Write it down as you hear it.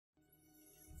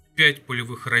5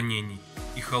 пулевых ранений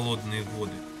и холодные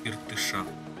воды Иртыша.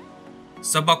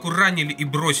 Собаку ранили и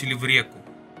бросили в реку,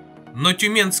 но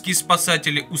тюменские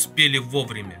спасатели успели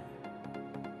вовремя.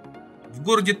 В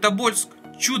городе Тобольск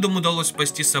чудом удалось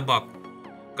спасти собаку,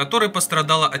 которая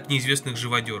пострадала от неизвестных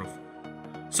живодёров.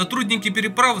 Сотрудники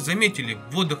переправ заметили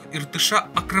в водах Иртыша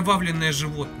окровавленное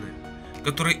животное,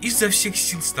 которое изо всех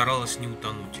сил старалось не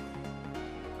утонуть.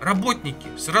 Работники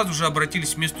сразу же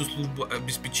обратились в местную службу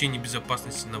обеспечения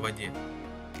безопасности на воде.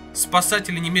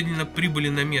 Спасатели немедленно прибыли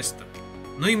на место,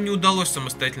 но им не удалось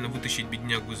самостоятельно вытащить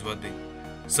беднягу из воды.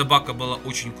 Собака была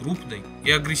очень крупной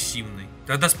и агрессивной.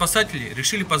 Тогда спасатели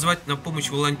решили позвать на помощь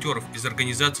волонтеров из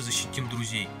организации «Защитим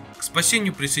друзей». К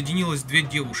спасению присоединилось 2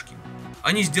 девушки.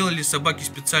 Они сделали собаке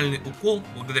специальный укол,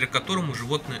 благодаря которому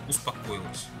животное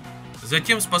успокоилось.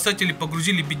 Затем спасатели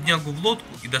погрузили беднягу в лодку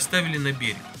и доставили на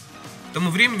берег. К тому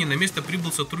времени на место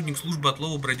прибыл сотрудник службы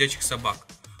отлова бродячих собак.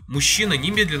 Мужчина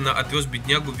немедленно отвез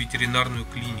беднягу в ветеринарную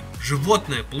клинику.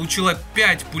 Животное получило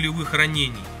 5 пулевых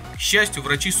ранений. К счастью,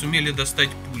 врачи сумели достать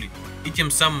пули и тем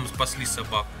самым спасли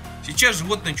собаку. Сейчас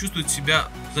животное чувствует себя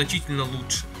значительно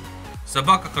лучше.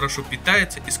 Собака хорошо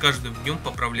питается и с каждым днем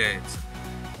поправляется.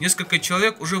 Несколько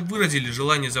человек уже выразили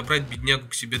желание забрать беднягу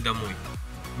к себе домой.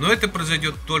 Но это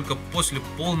произойдет только после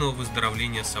полного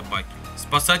выздоровления собаки.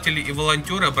 Спасатели и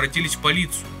волонтеры обратились в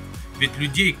полицию, ведь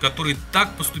людей, которые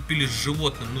так поступили с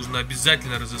животным, нужно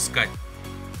обязательно разыскать.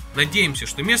 Надеемся,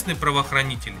 что местные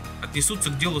правоохранители отнесутся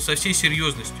к делу со всей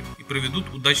серьезностью и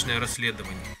проведут удачное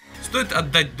расследование. Стоит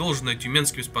отдать должное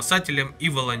тюменским спасателям и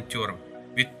волонтерам,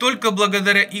 ведь только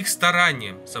благодаря их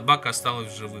стараниям собака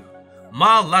осталась в живых.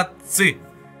 Молодцы!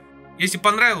 Если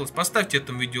понравилось, поставьте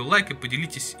этому видео лайк и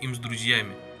поделитесь им с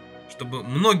друзьями, чтобы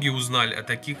многие узнали о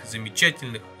таких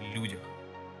замечательных людях.